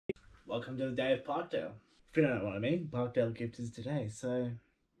welcome to the day of Parkdale. If you don't know what I mean, Parkdale Gift is today, so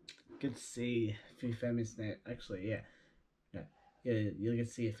good to see a few famous names. Actually, yeah, you'll get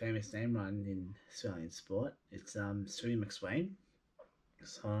to see a famous name run in Australian sport. It's Stewart McSweyn.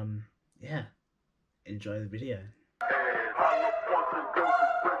 So yeah, enjoy the video.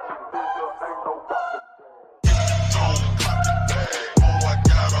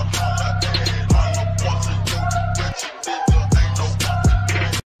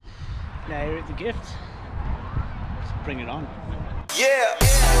 Now you're at the gift. Let's bring it on. Yeah.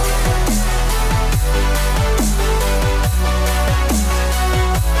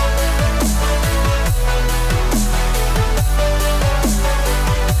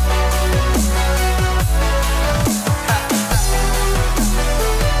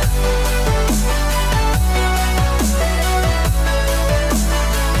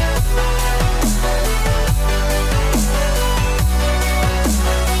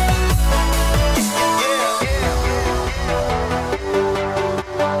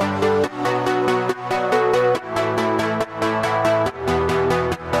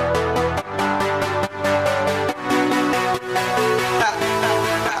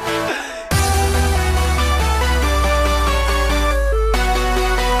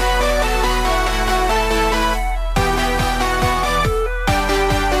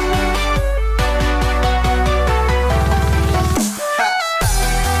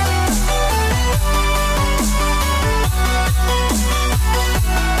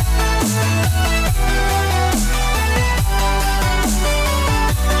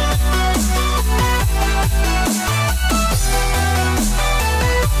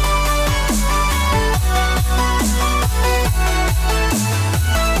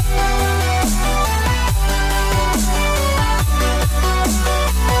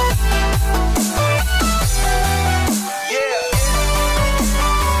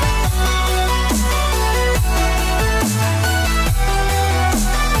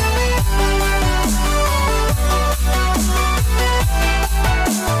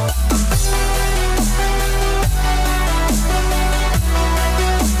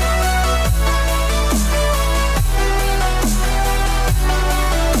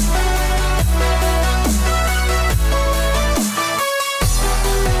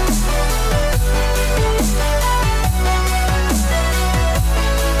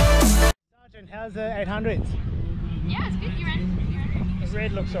 How's the 800s? Yeah, it's good. You ready? The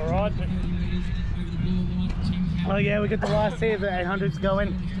red looks alright. But... Oh yeah, we got the last set of the 800s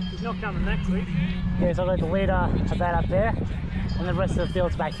going. He's not coming next week. Yeah, so I've got the leader about up there, and the rest of the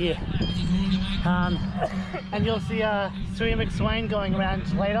field's back here. And you'll see Stewart McSweyn going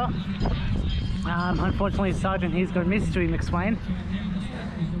around later. Unfortunately, Sergeant he's going to miss Stewart McSweyn.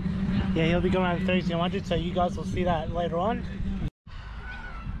 Yeah, he'll be going around Thursday 100, so you guys will see that later on.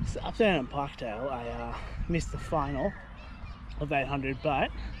 So up there in Parkdale, I missed the final of 800, but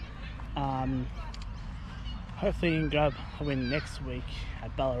hopefully you can grab a win next week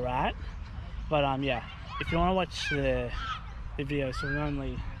at Ballarat. But yeah, if you want to watch the videos from not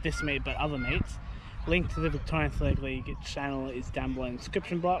only this meet but other meets, link to the Victorian Athletic League channel is down below in the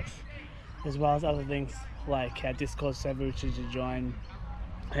description box, as well as other things like our Discord server which you should join,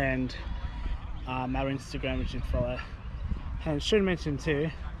 and our Instagram which you should follow. And should mention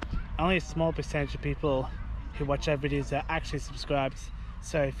too, only a small percentage of people who watch our videos are actually subscribed,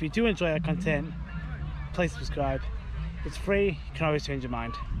 so if you do enjoy our content, please subscribe. It's free, you can always change your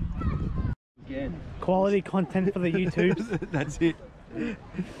mind. Again. Quality content for the YouTubes. That's it.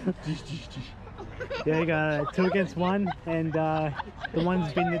 Yeah, you got 2 against 1, and the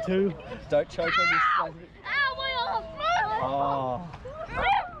one's been the 2. Don't choke on this. Oh.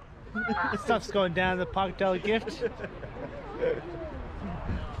 Stuff's going down the Parkdale Gift.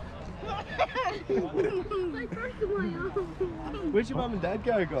 Where'd your mum and dad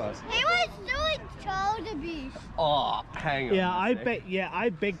go, guys? He was doing child abuse. Oh, hang on. Yeah, I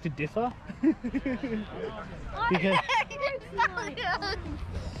beg to differ. Because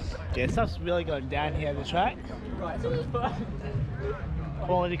yeah, stuff's really going down here at the track.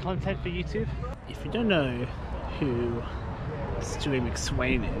 Quality content for YouTube. If you don't know who Stewart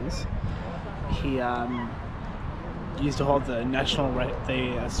McSweyn is, he used to hold the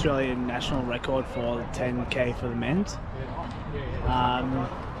Australian national record for 10k for the men's. I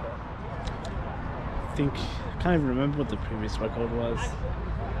can't even remember what the previous record was.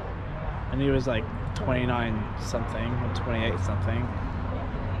 I knew it was like 29 something or 28 something.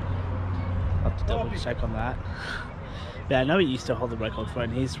 I'll have to double check on that. Yeah, I know he used to hold the record for it,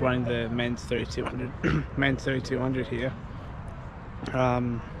 and he's running the men's 3200 men's 3200 here.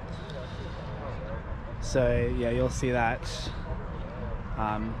 So yeah, you'll see that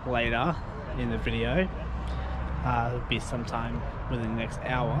later in the video. It'll be sometime within the next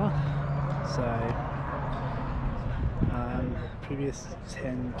hour. So previous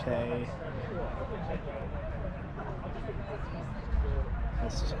 10k.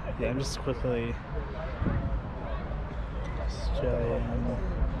 Yeah, I'm just quickly Australian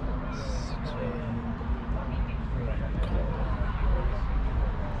record.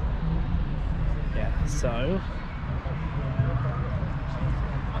 Yeah, so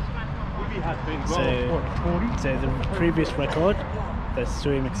the previous record that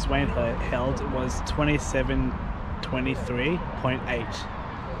Stewart McSweyn held was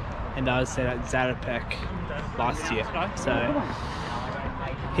 27:23.8, and I was set at Zatopek last year. So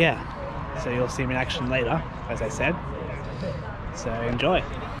yeah, so you'll see me in action later, as I said. So enjoy.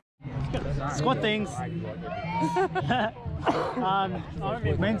 Squat things.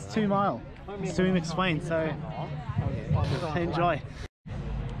 Men's 2 mile. Stewart McSweyn. So enjoy.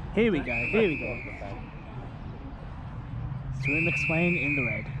 Here we go. Here we go. Stewart McSweyn in the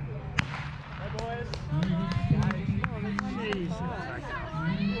red. Hey boys.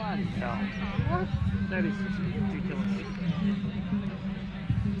 That is ridiculous.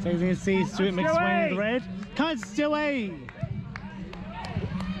 So you're going to see Stewart McSweyn in the red. Come on, Stewie!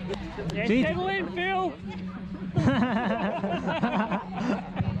 Yeah, settle in, Phil!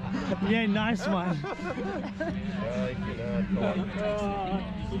 Yeah, nice one.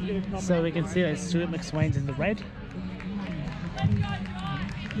 So we can see that Stewart McSweyn's in the red.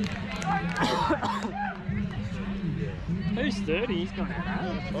 Who's 30? He's going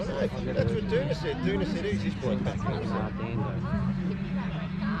out. That's what Duna said. Duna said who's this boy back up.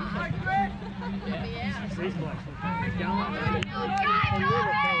 These blokes are going.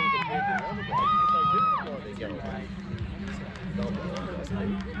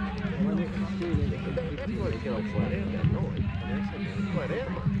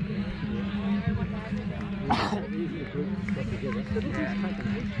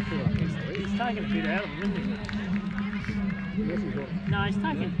 He's taking a bit out of him, isn't he? No, he's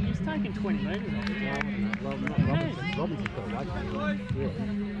taking 20 metres off.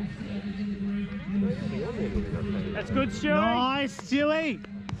 That's good, Stewie. Nice, Stewie!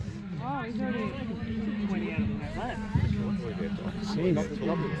 Oh, he's already 20 out of that lap. Jeez.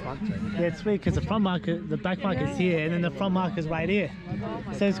 Yeah, it's weird because the back marker's here, and then the front marker's right here.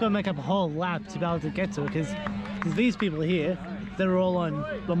 So it's got to make up a whole lap to be able to get to it, because these people here, they're all on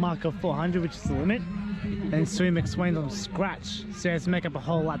the marker 400, which is the limit, and Stewart McSweyn's on scratch, so he has to make up a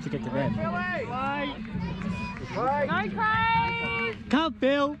whole lap to get to them. No, Craig! Come,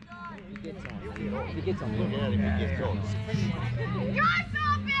 Phil!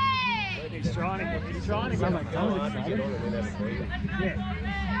 He's trying to get I'm like, I'm excited. Yeah.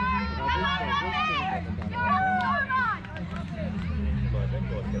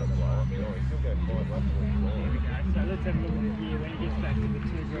 So let's have a look at the gear when he gets back to the 2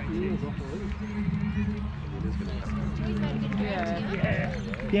 green tears.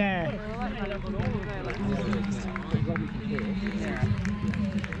 Yeah.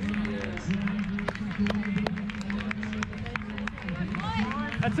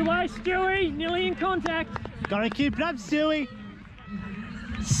 That's the way, Stewie! Nearly in contact! Gotta keep it up, Stewie!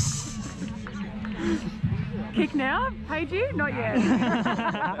 Kick now? Paid you? Not yet.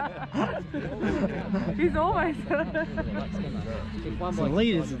 He's always. So the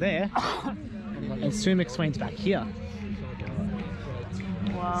leaders are there, and Stewart McSweyn's back here.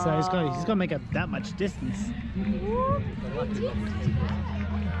 Wow. So he's got to make up that much distance.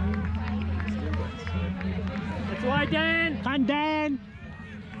 That's the way, Dan! Come, Dan!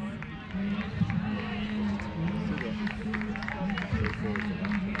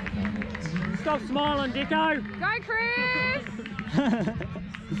 Stop smiling, Dicko! Go, Chris!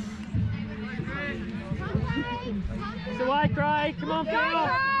 It's the way, Craig! Come on, Phil!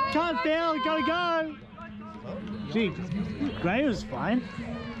 Come on, Phil! Go, go! Gee, Gray was fine.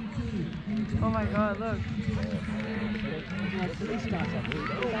 Oh my god, look.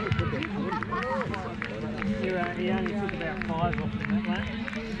 He only took about 5 off from that lap.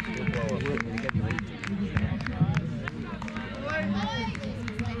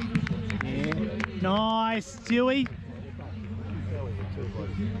 Yeah. Nice, Stewie!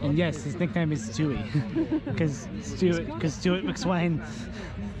 And yes, his nickname is Stewie. Because Stewart McSweyn.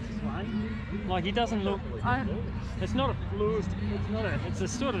 Like, he doesn't look... It's not a fluid, it's a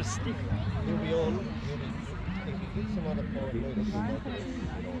sort of stick. He'll be on. If you get some other 5 metres,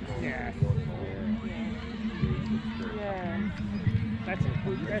 Yeah. Yeah. That's a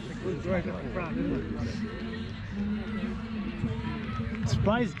good group at the front, isn't it?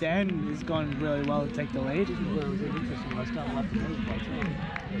 Surprised Dan has gone really well to take the lead. He's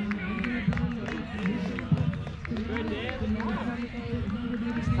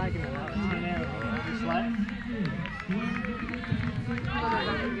taking it out. 10 out this lap.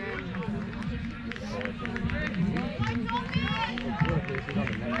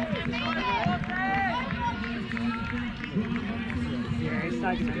 Yeah, he's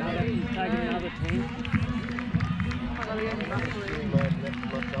taking another 10.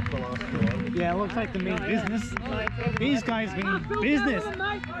 Yeah, it looks like the mean business. These guys mean business.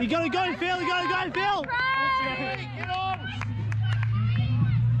 You gotta go, Phil. You gotta go, Phil. Get on!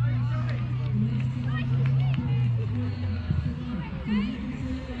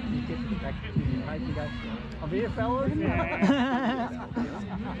 I'm here, fellas.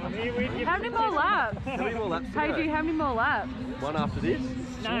 How many more laps? How many more laps? KG, how many more laps? One after this?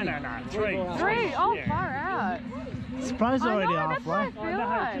 No, 3. 3? Oh, far out. Surprised already halfway. I feel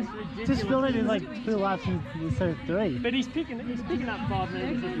like. Just filled it in like 2 laps instead of 3. But he's picking up 5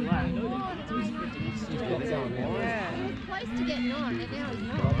 metres every lap. Yeah. Place to get 9 and now he's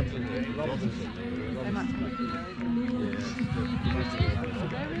not. They must be.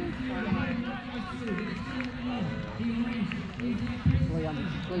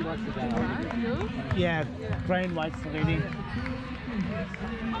 Yeah, grey and white's leading.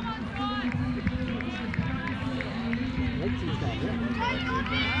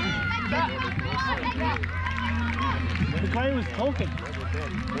 The grey was talking.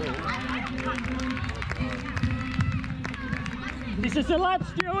 This is the lap,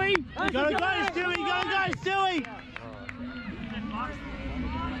 Stewie! You gotta go, Stewie! You gotta go, Stewie!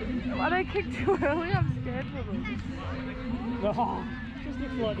 Why they kick too early? I'm scared for them. Oh, just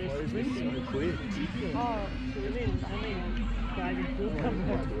looks like this. Oh.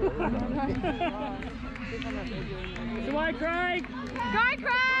 It's away, Craig! Go,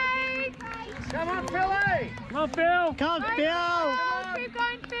 Craig! Come on, Philly! Come on, Phil! Come on, Phil! Come on, keep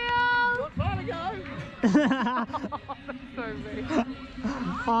going, Phil! Far to go! So big.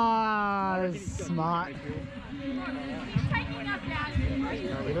 Ah, that's smart.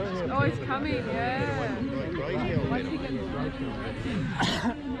 Oh, he's coming, yeah. Once he gets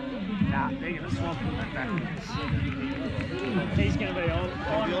Nah, they're going to swamp him at that. He's going to be on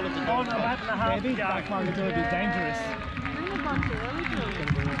a lap and a half Yeah, to these go. back ones are going to be dangerous. bring a bunch of early to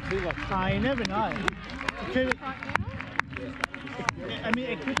You never know. It could, I mean,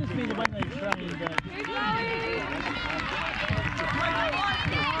 it could just be the way they train, but...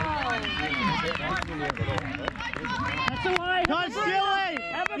 That's away! Come on,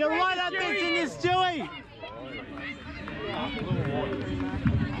 Stewie! You're right up there in this, Stewie!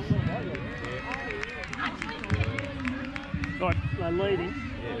 Right, they're leading.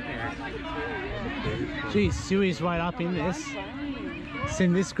 Geez, Stewie's right up in this. It's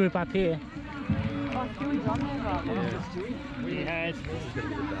in this group up here. Oh, Stewie's on there, We had.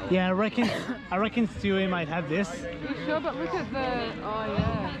 Yeah, I reckon Stewie might have this. You sure? But look at the... Oh,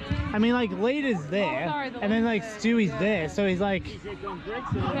 yeah. I mean, like, leader's there, Oh, sorry, the and then, like, Stewie's there, so he's like...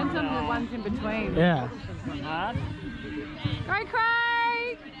 Depends on the ones in between. Yeah. Hard. Go,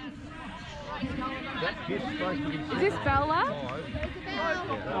 Craig! Is this Bella?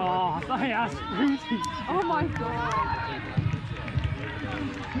 Oh, they are sprinting. Oh my god.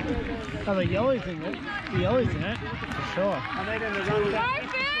 Oh, the yellow's in it. The yellow's in it, for sure. I need him to run Go, back.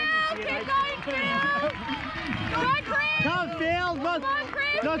 Phil! Keep going, Phil! Go, Chris! Come on, Phil! Come on,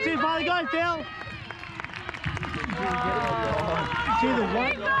 Chris! Not too far to go, Phil! See the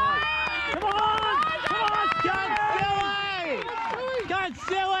what? Come on! Come on! Go, Stewie! Go,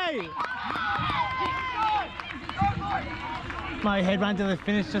 Stewie! My head run to the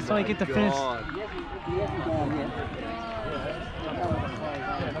finish just so I get the finish.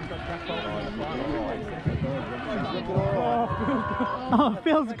 Oh,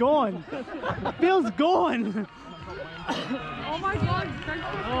 Phil's gone. Phil's gone. Oh my god,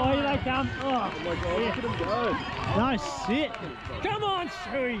 Oh, here they come. Oh, my god, look at him go. Nice shit. come on,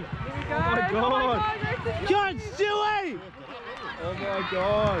 Stewie. go! my God. Oh my god! Go, Stewie! Oh my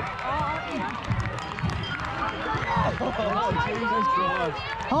god. Oh, Jesus Christ.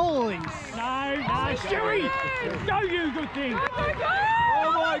 Holy No, Stewie. No, you good thing. Oh my god!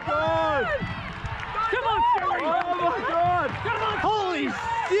 Oh my god. Come on, Stewie. Oh my god. Come on. Holy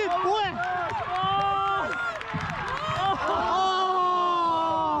shit, boy! Oh!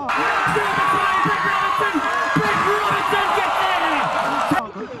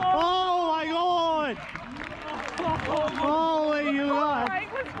 Oh my god! Holy god!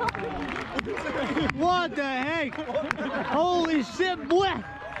 What the heck? Holy shit, boy!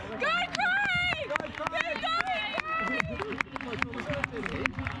 Go, Craig! Keep going!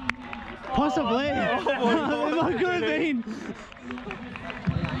 Possibly. It might could have been.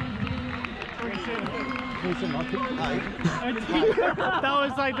 That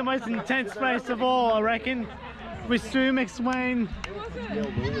was like the most intense race of all, I reckon. With Stewart McSweyn,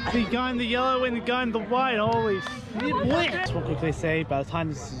 the guy in the yellow and the guy in the white. Holy shit! Just want to quickly say, by the time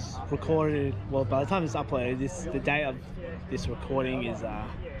this is recorded, well, by the time it's uploaded, the date of this recording is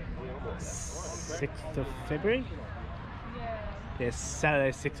 6th of February. Yes,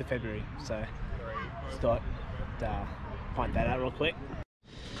 Saturday, 6th of February. So, just thought find that out real quick.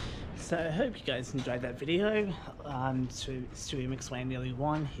 So I hope you guys enjoyed that video. Stewart McSweyn nearly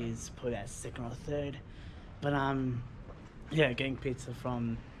won. He's put out second or third. But yeah, getting pizza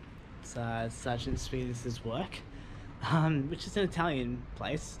from Sergeant Spears' work, which is an Italian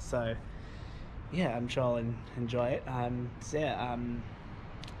place. So yeah, I'm sure I'll enjoy it. So yeah,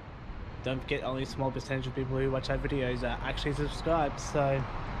 don't forget, only a small percentage of people who watch our videos are actually subscribed. So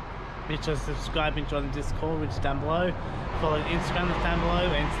make sure to subscribe and join the Discord, which is down below. Follow Instagram that's down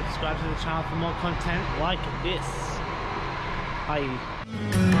below, and subscribe to the channel for more content like this.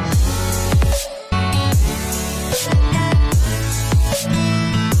 Bye.